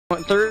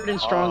Third and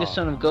strongest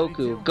son of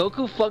Goku.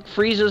 Goku fucked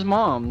Frieza's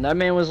mom. That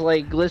man was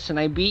like, listen,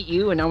 I beat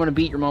you, and I'm gonna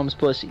beat your mom's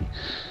pussy.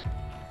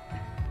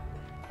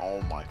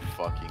 Oh my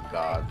fucking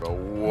god, bro.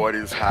 What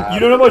is happening? You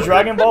don't know about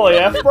Dragon Ball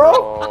AF,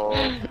 bro?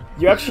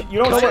 You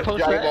don't know about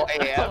Dragon Ball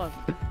AF?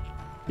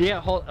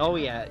 Yeah, oh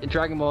yeah,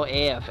 Dragon Ball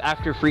AF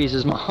after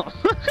Frieza's mom.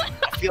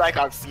 I feel like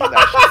I've seen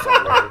that shit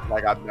somewhere.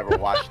 Like I've never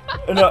watched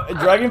it. No,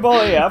 Dragon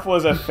Ball AF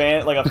was a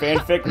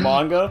fanfic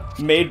manga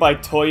made by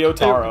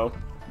Toyotaro,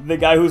 the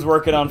guy who's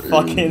working on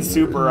fucking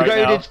Super right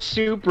now. Guy did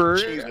Super.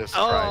 Jesus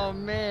oh Christ.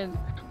 man,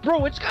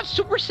 bro, it's got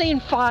Super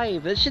Saiyan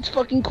 5. That shit's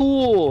fucking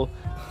cool.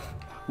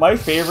 My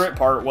favorite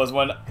part was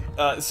when,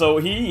 so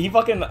he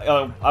fucking,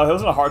 I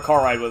was in a hard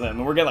car ride with him,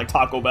 and we're getting like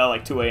Taco Bell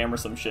like 2 AM or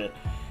some shit,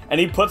 and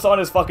he puts on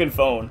his fucking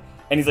phone,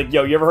 and he's like,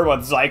 yo, you ever heard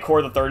about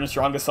Xicor, the third and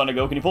strongest son of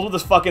Goku? And he pulls up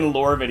this fucking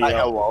lore video,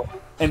 Hello.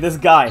 and this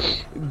guy,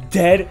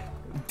 dead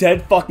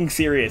fucking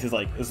serious, is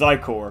like,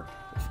 Xicor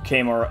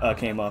came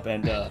up,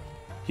 and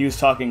he was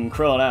talking,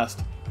 Krillin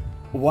asked,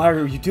 why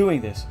are you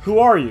doing this? Who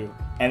are you?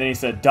 And then he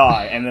said,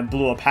 die, and then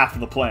blew up half of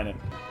the planet.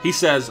 He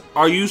says,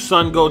 are you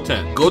Son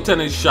Goten?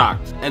 Goten is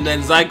shocked. And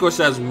then Xicor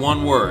says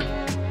one word,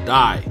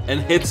 die, and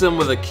hits him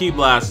with a ki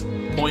blast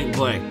point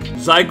blank.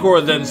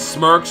 Xicor then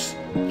smirks,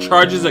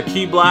 charges a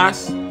ki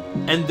blast,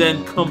 and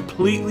then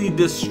completely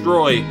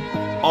destroy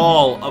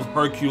all of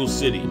Hercule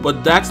City.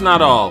 But that's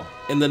not all.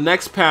 In the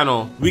next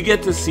panel, we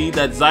get to see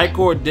that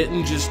Xicor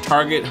didn't just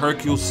target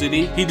Hercule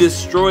City, he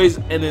destroys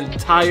an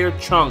entire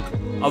chunk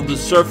of the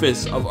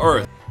surface of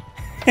Earth.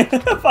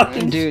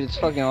 Dude, it's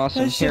fucking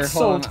awesome. Here,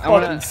 hold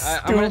on.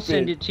 I'm gonna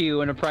send it to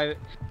you in a private.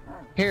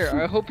 Here,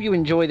 I hope you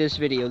enjoy this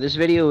video. This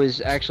video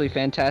is actually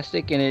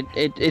fantastic, and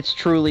it's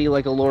truly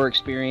like a lore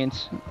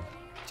experience.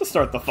 Just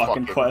start the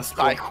fucking quest.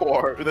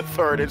 Xicor, the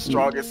third and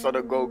strongest son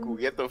of Goku.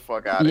 Get the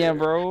fuck out of here. Yeah,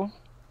 bro.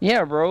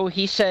 Yeah, bro.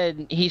 He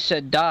said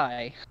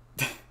die.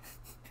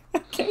 I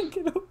can't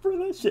get over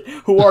that shit.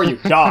 Who are you?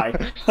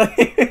 Die.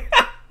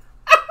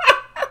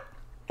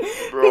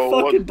 Bro,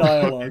 the fucking what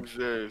dialogue.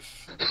 is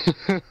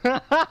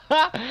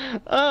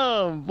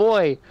Oh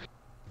boy.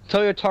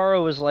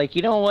 Toyotaro was like,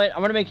 you know what?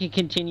 I'm gonna make a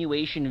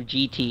continuation of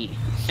GT,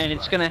 and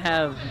it's gonna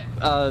have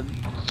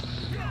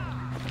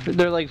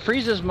they're like,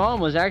 Frieza's mom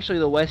was actually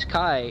the West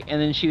Kai,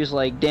 and then she was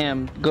like,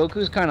 damn,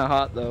 Goku's kind of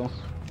hot though.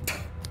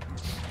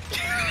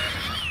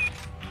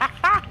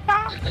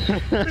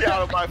 Get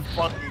out of my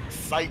fucking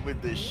sight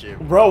with this shit.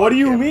 Bro, what do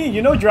you mean?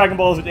 You know Dragon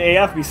Ball's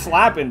AF be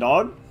slapping,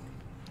 dog.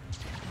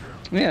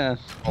 Yeah.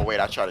 Oh wait,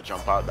 I tried to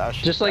jump out that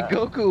shit. Just like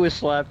Goku was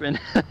slapping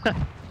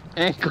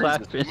and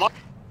clapping.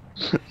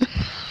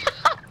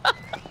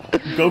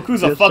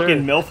 Goku's a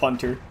fucking MILF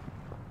hunter.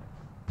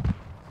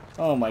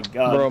 Oh my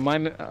god. Bro, my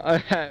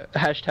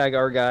hashtag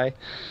our guy.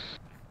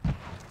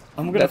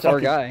 That's our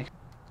guy.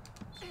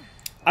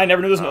 I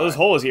never knew this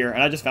hole was here,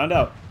 and I just found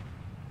out.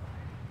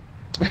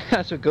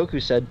 That's what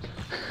Goku said.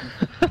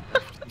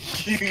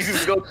 You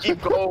just go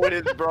keep going with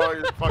it, bro.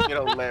 It's fucking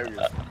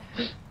hilarious.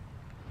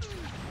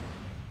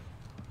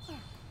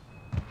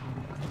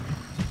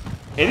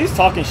 Hey, he's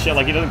talking shit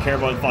like he doesn't care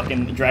about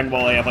fucking Dragon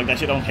Ball AF. Like that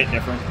shit don't hit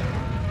different.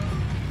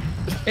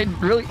 It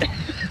really.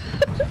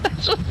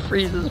 That's what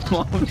Frieza's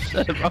mom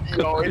said about Goku.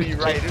 No, and he's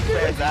right. This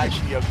man's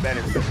actually a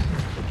menace.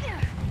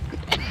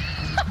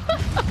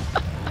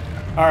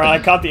 Alright, I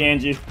caught the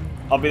Angie.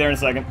 I'll be there in a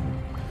second.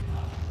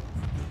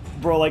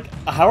 Bro, like,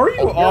 how are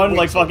you on,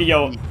 like, fucking,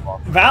 yo,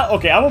 Val,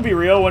 okay, I'm gonna be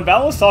real, when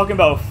Val was talking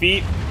about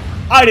feet,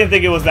 I didn't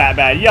think it was that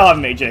bad. Y'all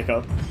haven't made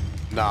Jacob.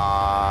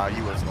 Nah, he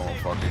was going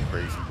fucking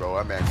crazy, bro.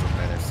 That man's a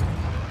menace.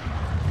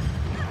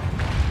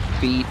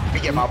 Feet. Let me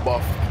get my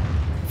buff.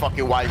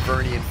 Fucking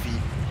Wyvernian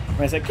feet.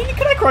 I said, can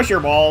I crush your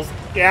balls?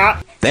 Yeah.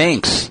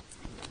 Thanks.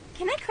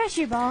 Can I crush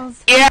your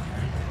balls? Yeah.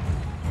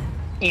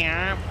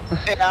 Yeah.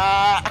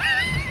 Yeah.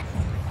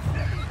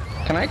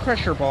 Can I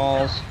crush your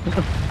balls?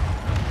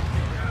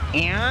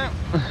 Yeah.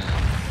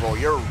 Bro,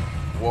 you're...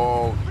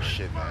 Whoa,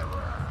 shit, man.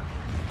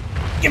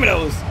 Give me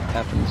those.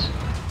 Happens.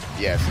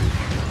 Yes.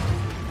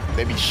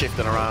 They be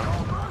shifting around.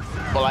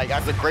 But, like,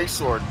 as a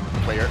greatsword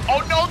player...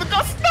 Oh, no, the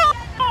gust...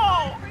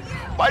 No!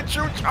 My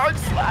true charge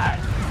slash!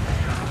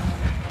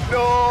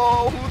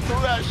 No! Who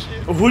threw that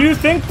shit? Who do you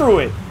think threw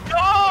it?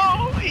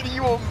 No!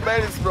 You a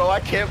menace, bro. I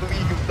can't believe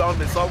you've done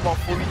this. I'm on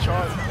fully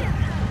charged.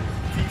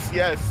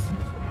 TCS.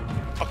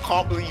 I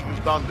can't believe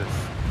you've done this.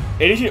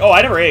 ADC, oh,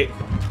 I never ate.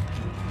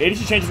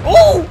 ADC changes.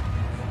 Oh!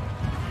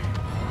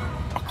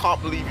 I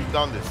can't believe you've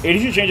done this.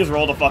 ADC changes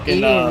roll to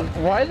fucking. Aiden,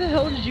 why the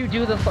hell did you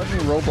do the fucking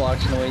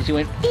Roblox noise? You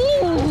went,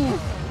 ooh!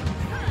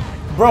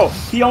 Bro,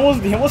 he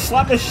almost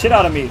slapped the shit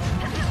out of me.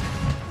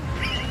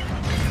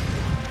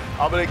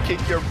 I'm gonna kick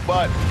your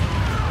butt.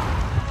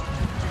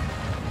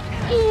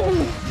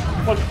 Ooh!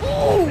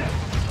 Ooh!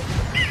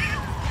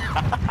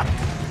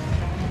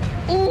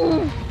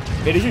 Ooh!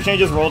 ADC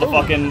changes roll to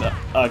fucking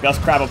Gus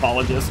Crab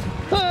apologist.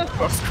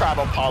 Gus Crab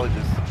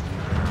apologist.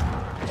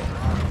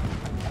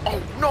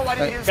 Oh no, I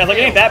didn't. Guys, like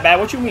it ain't that bad.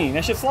 What you mean?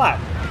 That shit slap.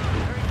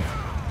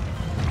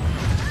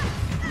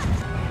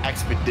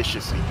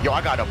 Expeditiously. Yo,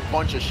 I got a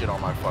bunch of shit on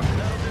my fucking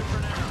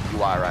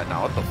UI right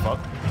now. What the fuck?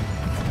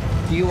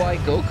 UI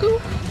Goku?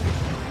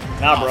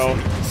 Nah, bro.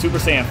 Super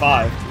Saiyan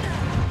 5.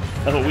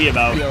 That's what we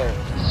about. Yo,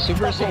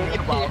 Super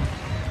Saiyan.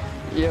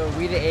 Yo,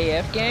 we the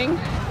AF gang?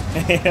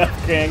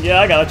 AF gang,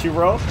 yeah, I got you,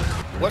 bro.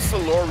 What's the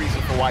lore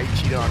reason for why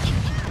he cheated on Chi?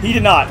 He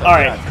did not.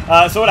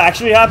 Alright, so what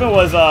actually happened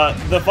was,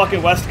 the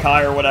fucking West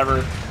Kai or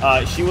whatever,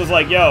 she was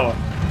like, yo,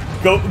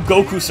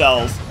 Goku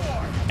cells,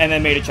 and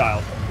then made a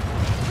child.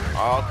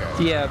 Oh,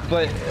 okay. Yeah,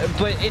 but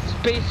it's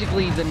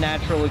basically the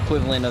natural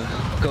equivalent of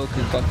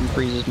Goku fucking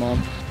Frieza's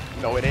mom.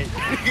 No, it ain't.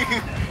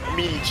 I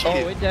mean, he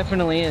cheated. Oh, it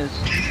definitely is.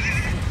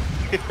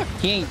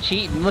 He ain't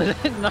cheating.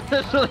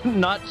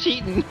 Not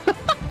cheating.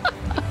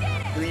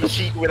 You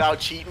cheating without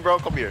cheating, bro?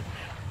 Come here.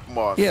 Come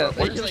on. Yeah,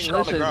 What is shit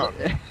on the ground?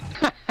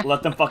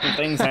 Let them fucking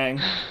things hang.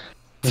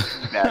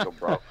 Battle,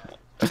 bro.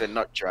 It's a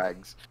nut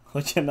drags.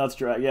 Let your nuts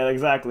drag. Yeah,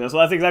 exactly. So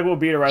that's exactly what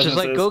Beta Resonance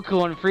Just like is.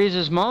 Goku on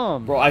Frieza's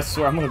mom. Bro, I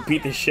swear I'm gonna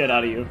beat the shit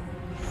out of you.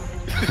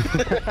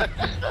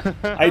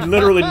 I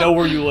literally know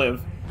where you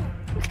live.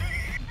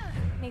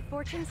 May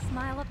fortune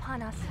smile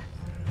upon us.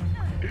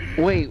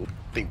 Wait. I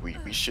think we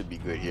should be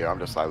good here. I'm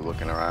just like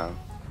looking around.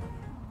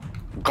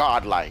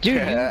 Godlike.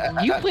 Dude,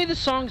 you play the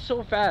song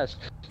so fast.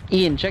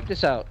 Ian, check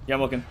this out. Yeah,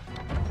 I'm looking.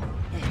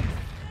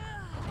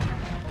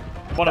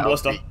 Hop on a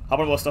ballista. Hop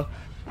on a ballista.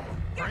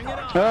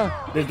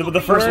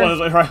 The first one is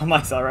right on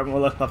my side, right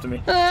left of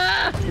me.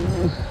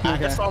 I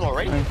got some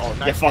already. Oh,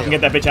 nice. Yeah, fucking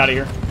get that bitch out of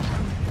here.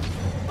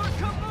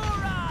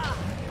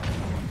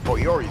 Oh,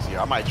 Yori's here.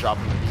 I might drop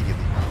him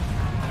immediately.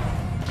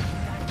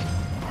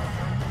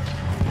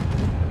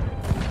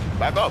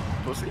 Back up,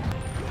 pussy.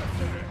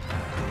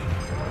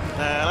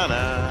 Na, na,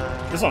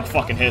 na. This one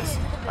fucking hits.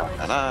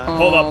 Na, na.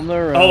 Hold up.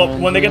 Hold up.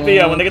 When they get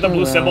the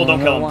blue symbol, don't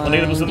kill him. When they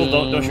get the blue symbol,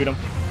 don't shoot him.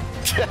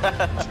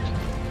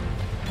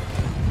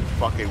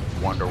 Fucking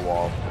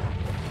Wonderwall.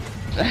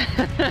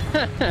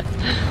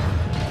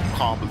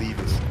 Can't believe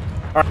this.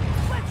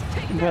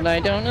 But I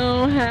don't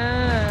know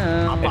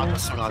how. I'm about to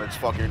swing on this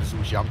fucking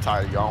sushi. I'm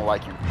tired. Y'all don't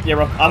like you. Yeah,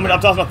 bro. I'm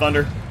tossing my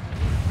thunder.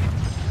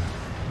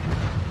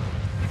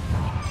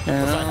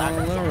 And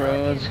on the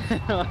roads.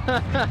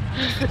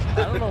 I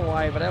don't know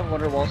why, but I have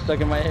Wonderwall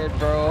stuck in my head,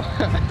 bro.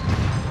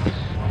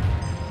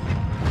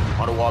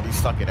 Wonderwall be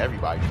stuck in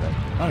everybody's head.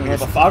 I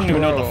don't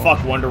even know what the fuck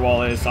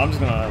Wonderwall is, so I'm just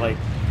gonna like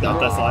let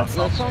that slide.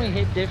 That song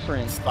hit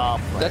different.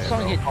 Stop. That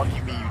song hit.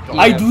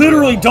 I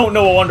literally don't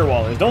know what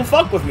Wonderwall is. Don't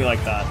fuck with me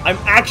like that. I'm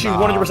actually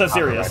 100%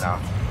 serious. Right now.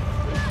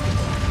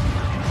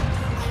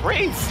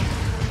 Crazy.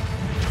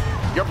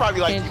 You're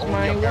probably like It's the only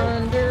my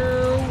American.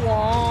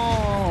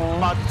 Wonderwall. I'm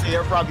about to say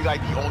you're probably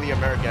like the only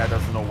American that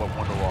doesn't know what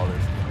Wonderwall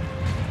is.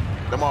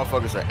 The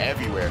motherfuckers are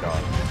everywhere,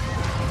 dog.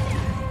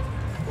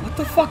 What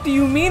the fuck do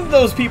you mean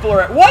those people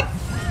are at? What?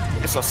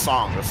 It's a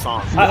song. A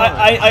song.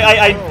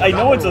 I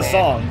know it's a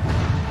song.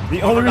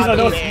 The only reason I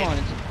know it's... Come on,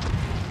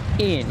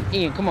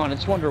 Ian, come on,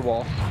 it's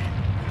Wonderwall.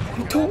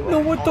 I don't know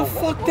what the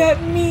fuck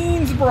that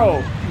means,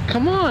 bro.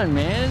 Come on,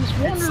 man, it's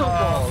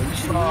Wonderwall. You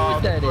should know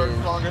what that is.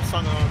 Longest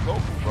song on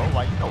Goku, bro.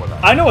 Like, you know what that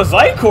is. I know what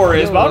Xicor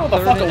is, but I don't know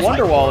what the fuck a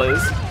Wonderwall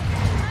is.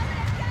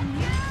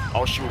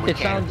 Oh, shoot, It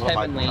sounds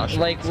heavenly.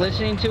 Like,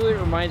 listening to it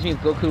reminds me of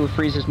Goku with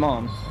Frieza's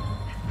mom.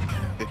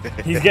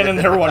 He's getting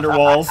their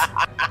Wonderwalls.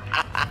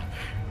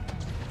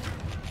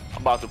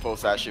 I'm about to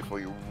post that shit for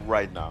you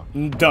right now.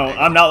 Don't.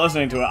 I'm not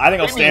listening to it. I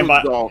think I'll stand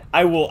by.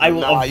 I will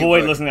Nah,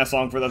 avoid listening to that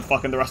song for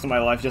the rest of my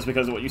life just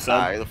because of what you said.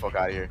 Nah, get the fuck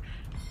out of here.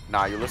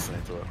 Nah, you're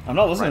listening to it. I'm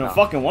not listening to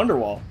fucking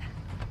Wonderwall.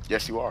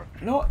 Yes, you are.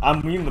 No,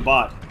 I'm muting the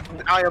bot.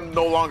 I am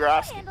no longer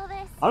asking. Handle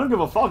this. I don't give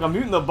a fuck. I'm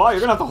muting the bot.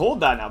 You're gonna have to hold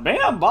that now.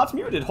 Bam, bot's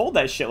muted. Hold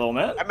that shit, little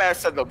man. That man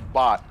said the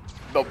bot.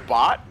 The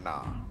bot?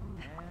 Nah.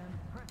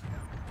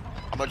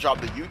 I'm gonna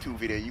drop the YouTube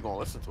video. You gonna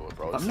listen to it,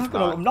 bro. I'm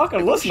not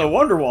gonna listen to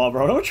Wonderwall,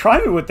 bro. Don't try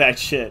me with that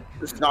shit.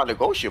 This is not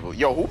negotiable.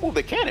 Yo, who moved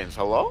the cannons?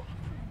 Hello?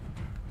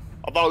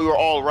 I thought we were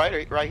all right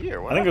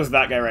here. What I think it was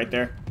that guy right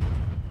there.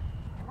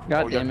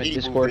 God damn it,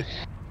 Discord.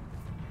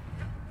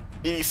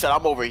 He said,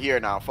 I'm over here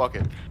now. Fuck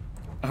it.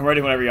 I'm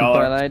ready whenever y'all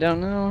But are. I don't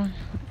know.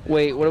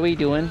 Wait, what are we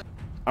doing?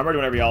 I'm ready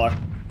whenever y'all are.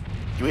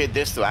 You hit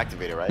this to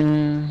activate it, right?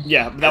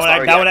 Yeah, that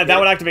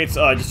one activates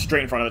just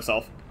straight in front of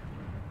itself.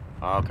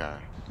 Okay.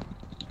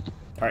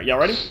 All right, y'all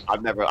ready?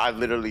 I've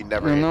literally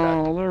never hit And that.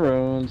 all the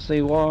roads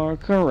they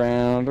walk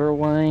around are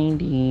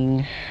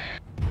winding.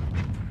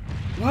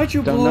 Why'd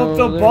you Don't blow up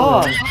know the the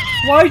bomb? road.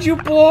 Why'd you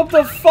blow up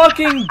the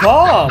fucking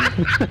bomb?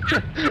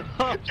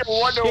 You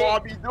wonder why I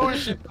be doing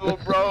shit to him,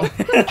 bro.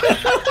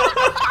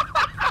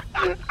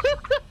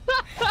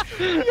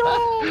 Yo!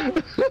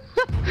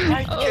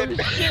 I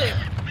can't. Shit!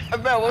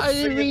 I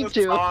didn't mean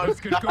to. Let's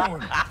get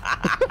going.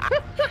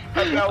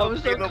 I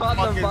was so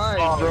caught in the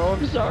vibe, bro.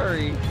 I'm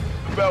sorry.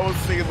 Mel was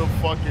singing the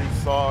fucking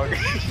song.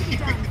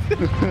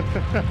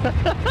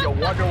 Yo,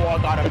 Wonderwall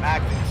got him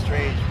acting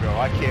strange, bro.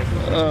 I can't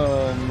believe it.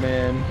 Oh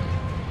man.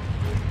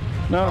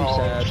 No,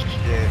 I'm sad.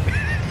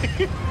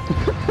 Shit.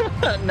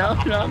 no,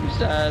 I'm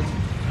sad.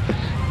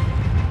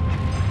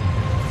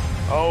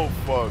 Oh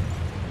fuck.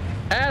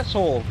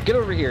 Asshole, get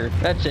over here.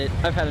 That's it.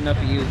 I've had enough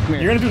of you. Come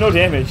here. You're gonna do no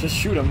damage. Just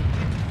shoot him.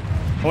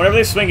 Whenever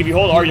they swing, if you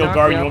hold R, you'll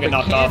guard and you won't get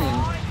knocked off.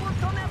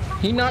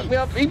 He knocked me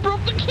up. He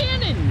broke the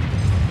cannon.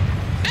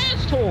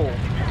 Asshole.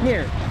 Come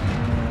here.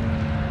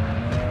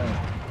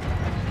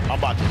 I'm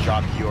about to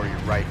drop Yori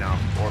right now.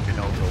 Or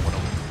Minoto.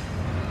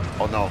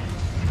 Oh no.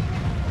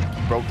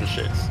 He broke the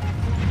shits.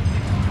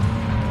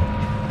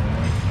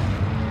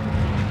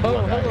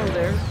 Oh, hello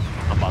there.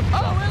 I'm about to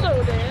drop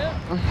hello there.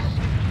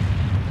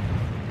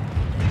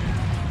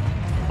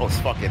 Oh, it's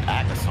fucking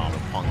Akasan,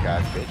 punk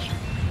ass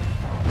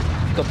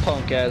bitch. The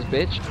punk ass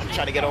bitch. I'm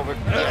trying to get over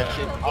that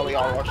shit. Ollie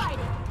all rush.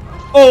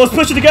 Oh, let's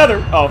push it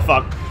together. Oh,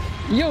 fuck.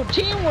 Yo,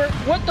 teamwork.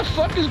 What the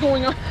fuck is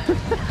going on? You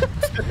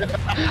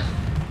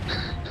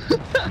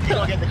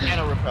gonna get the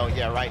cannon repel.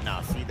 Yeah, right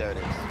now. See, there it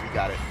is. We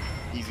got it.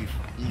 Easy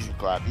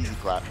clap. Easy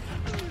clap.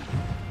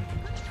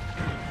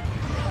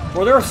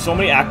 Bro, there are so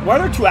many why are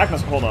there 2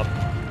 Acnos? Hold up.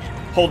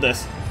 Hold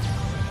this.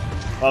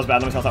 Oh, that was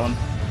bad. Let me toss that one.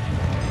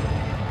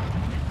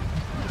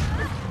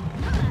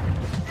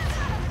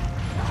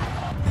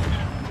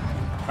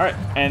 Alright,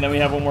 and then we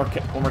have one more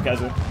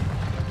Kazu.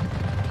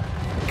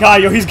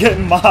 God, yo, he's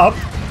getting mobbed.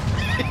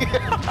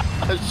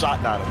 I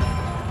shot at him.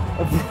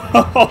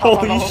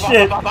 Holy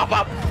shit.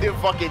 He'll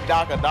fucking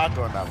knock on that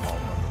motherfucker, bro.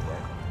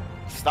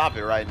 Stop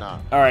it right now.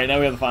 Alright, now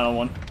we have the final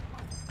one.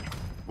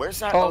 Where's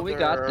that Oh, we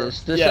got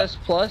this. This S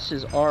Plus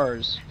is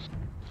ours.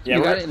 Yeah,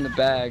 we got it in the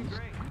bag.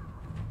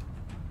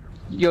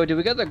 Yo, did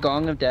we get the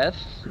Gong of Death?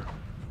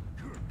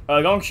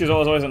 The Gong Shoe's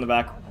always in the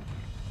back.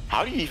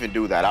 How do you even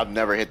do that? I've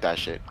never hit that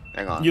shit.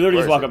 Hang on. You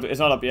literally just walk up. It's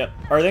not up yet.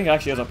 Or I think it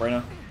actually is up right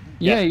now.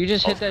 Yeah, you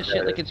just hit that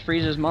shit like it's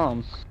Frieza's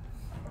mom.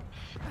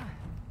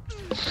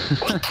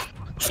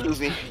 Excuse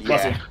me.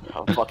 Yeah,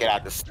 I'm fucking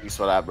at the streets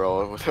for that,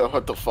 bro.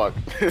 What the fuck?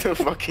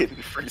 Fucking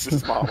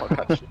Frieza's mom on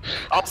that shit.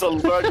 I'm so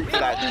allergic to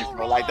that shit,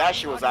 bro. Like, that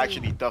shit was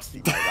actually dusty.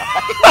 That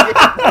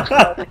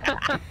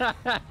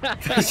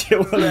shit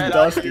was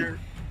dusty.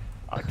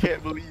 I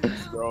can't believe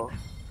this, bro.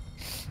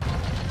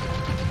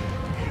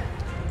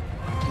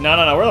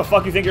 No. Where the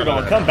fuck you think you're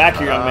going? Come back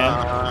here, young man.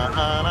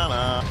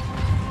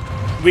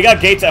 We got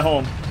gates at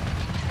home.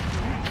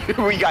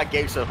 We got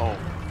gates at home.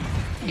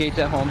 Gates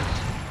at home.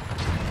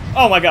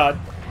 Oh my god.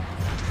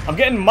 I'm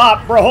getting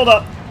mopped. Bro, hold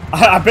up.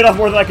 I bit off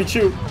more than I could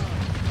chew.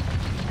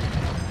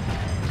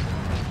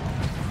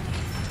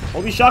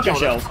 All these shotgun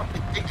shells.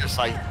 They just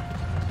like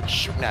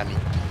shooting at me.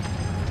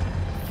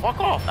 Fuck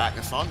off,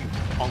 Akasan, you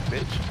punk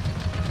bitch.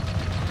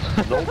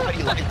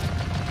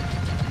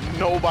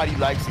 Nobody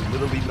likes him.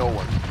 Literally no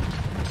one.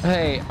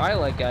 Hey, I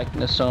like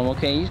Aknosome,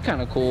 okay? He's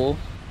kind of cool.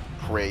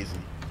 Crazy.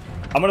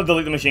 I'm gonna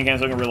delete the machine can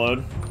so I can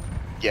reload.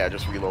 Yeah,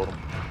 just reload him.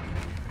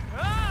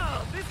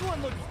 Oh, this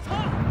one looks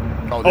tough.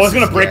 Oh, it's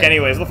gonna break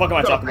anyways. What the fuck am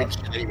I talking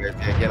about? Anyways,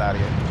 yeah, get out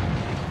of here.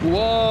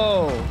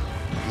 Whoa.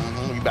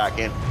 We back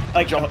in.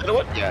 Like, Jump into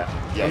it? Yeah.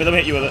 Let me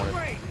hit you with it.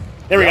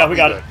 There we go. We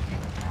got it.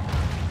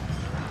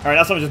 All right,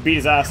 now someone just beat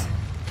his ass.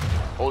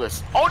 Hold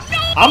this. Oh no!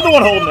 I'm the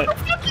one holding it.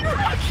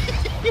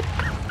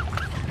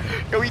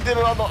 Yo, we did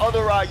it on the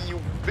other Rocky, you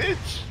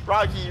bitch.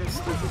 Rocky, you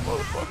stupid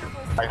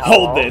motherfucker. Like,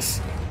 hold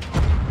this.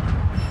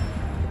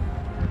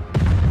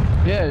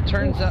 Yeah, it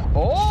turns out.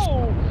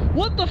 Oh,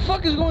 what the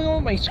fuck is going on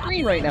with my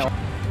screen right now?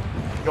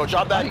 Yo,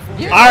 drop that.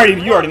 Yeah.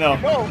 You already know.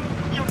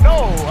 You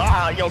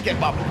know. Yo, get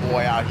my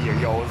boy out here.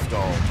 Yo, let's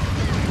go.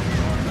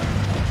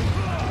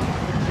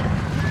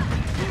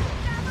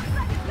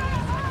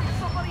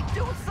 Somebody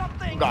do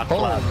something. Got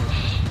clapped.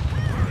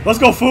 Let's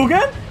go,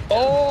 Fugan.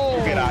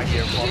 Oh, Get out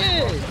here,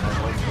 shit.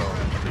 Let's go.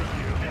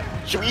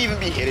 Should we even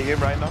be hitting him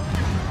right now?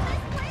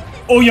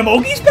 Oh,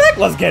 Yamogi's back?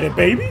 Let's get it,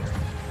 baby.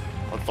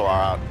 Let's throw her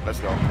out. Let's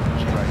go.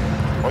 She's right here.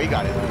 Oh, you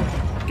got it.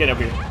 Get up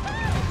here.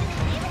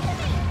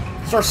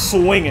 Start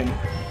swinging.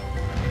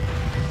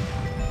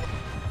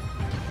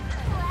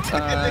 I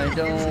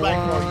don't Like,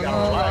 bro, want you a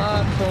gotta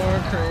lot for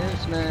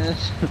Christmas.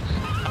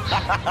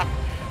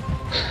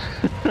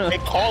 They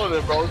calling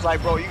it, bro. It's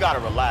like, bro, you gotta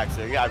relax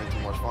here. You're having too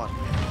much fun.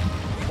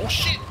 Oh,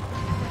 shit.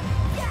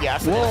 Yeah,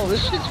 Whoa,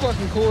 this shit's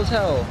fucking cool as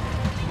hell.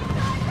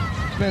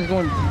 This man's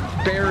going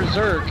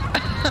berserk.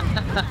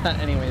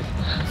 Anyways.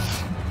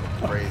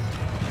 Crazy.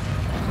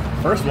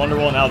 First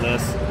Wonderwall, now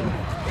this.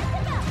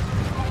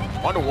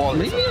 Wonderwall.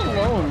 Leave me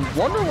alone.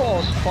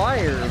 Wonderwall's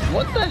fire.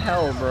 What the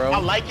hell, bro? I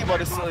like it,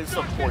 but it's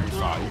some corny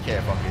song. You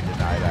can't fucking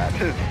deny that.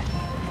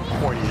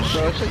 Corny as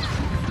shit. Bro,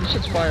 this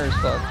shit's fire as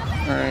fuck.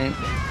 Alright.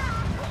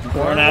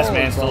 Grown ass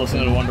man still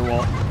listening to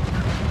Wonderwall.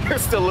 You're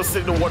still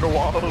listening to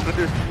Wonderwall.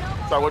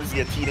 Sorry, what is he,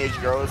 a teenage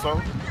girl or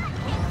something?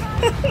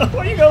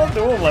 Why you going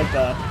through him like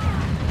that?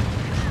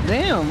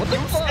 Damn, what the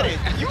fuck?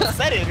 You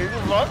said it,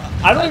 look.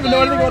 I don't even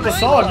know anything about the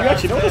song. You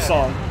actually know the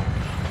song.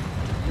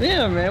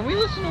 Yeah, man, we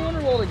listen to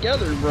Wonderwall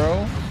together,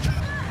 bro.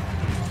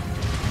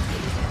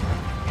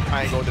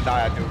 I ain't gonna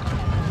deny I do.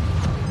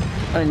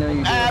 I know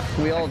you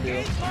do. We all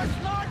do.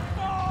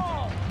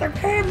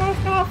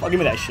 Oh, give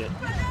me that shit.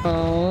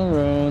 All the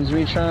roads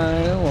we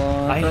try to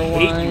walk. I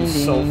hate you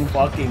so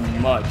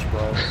fucking much,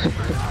 bro.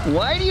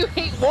 Why do you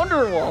hate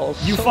Wonderwall?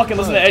 You so fucking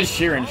much? listen to Ed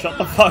Sheeran. Shut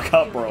the fuck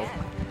up, bro.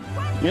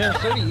 Yeah,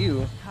 so do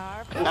you.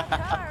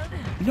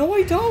 No,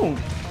 I don't.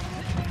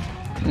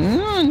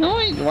 No,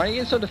 why are you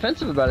getting so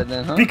defensive about it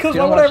then, huh? Because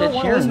why would I ever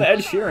want to listen to Ed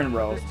Sheeran,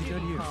 bro?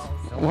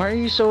 Why are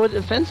you so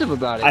defensive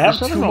about it? I have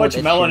too much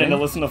melanin to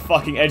listen to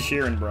fucking Ed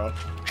Sheeran, bro.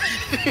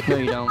 No,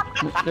 you don't.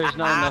 There's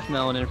not enough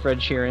melanin for Ed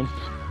Sheeran.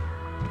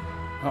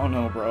 I don't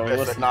know, bro.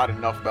 There's not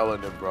enough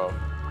melanin, bro.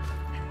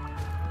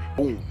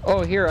 Boom.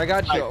 Oh, here, I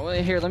got you.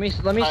 Here, let me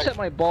set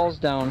my balls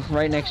down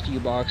right next to you,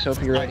 Box.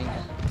 Hope you're ready.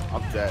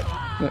 I'm dead.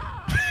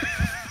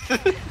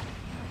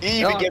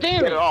 He even gets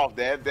it off,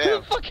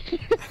 damn.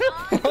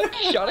 Fuck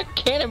shot a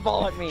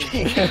cannonball at me.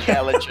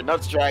 Can't let your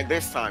nuts drag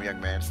this time,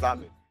 young man.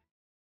 Stop it.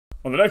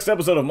 On the next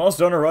episode of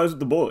Monster Hunter Rise with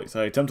the Boys,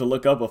 I attempt to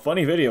look up a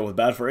funny video with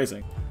bad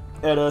phrasing.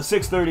 At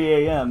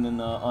 6:30 a.m.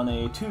 on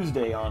a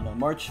Tuesday on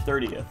March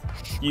 30th,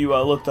 you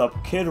looked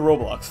up Kid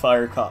Roblox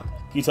Fire Cock.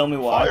 Can you tell me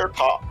why? Fire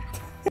Cock.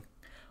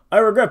 I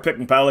regret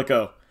picking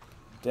Palico.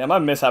 Damn, I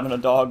miss having a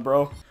dog,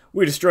 bro.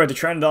 We destroyed the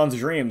Trendon's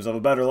dreams of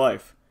a better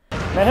life.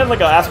 Man had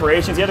like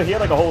aspirations. He had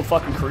like a whole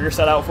fucking career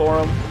set out for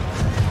him.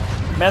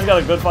 Man's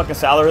got a good fucking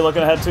salary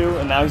looking ahead to,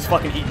 and now he's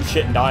fucking eating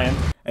shit and dying.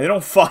 And they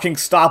don't fucking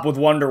stop with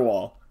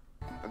Wonderwall.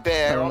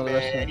 There are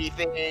many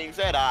things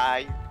that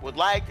I would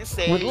like to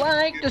say.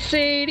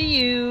 To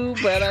you,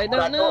 but I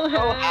don't know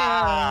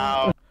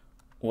how.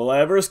 Will I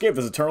ever escape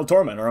this eternal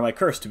torment, or am I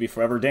cursed to be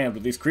forever damned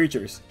with these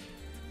creatures?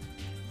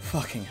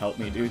 Fucking help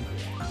me, dude.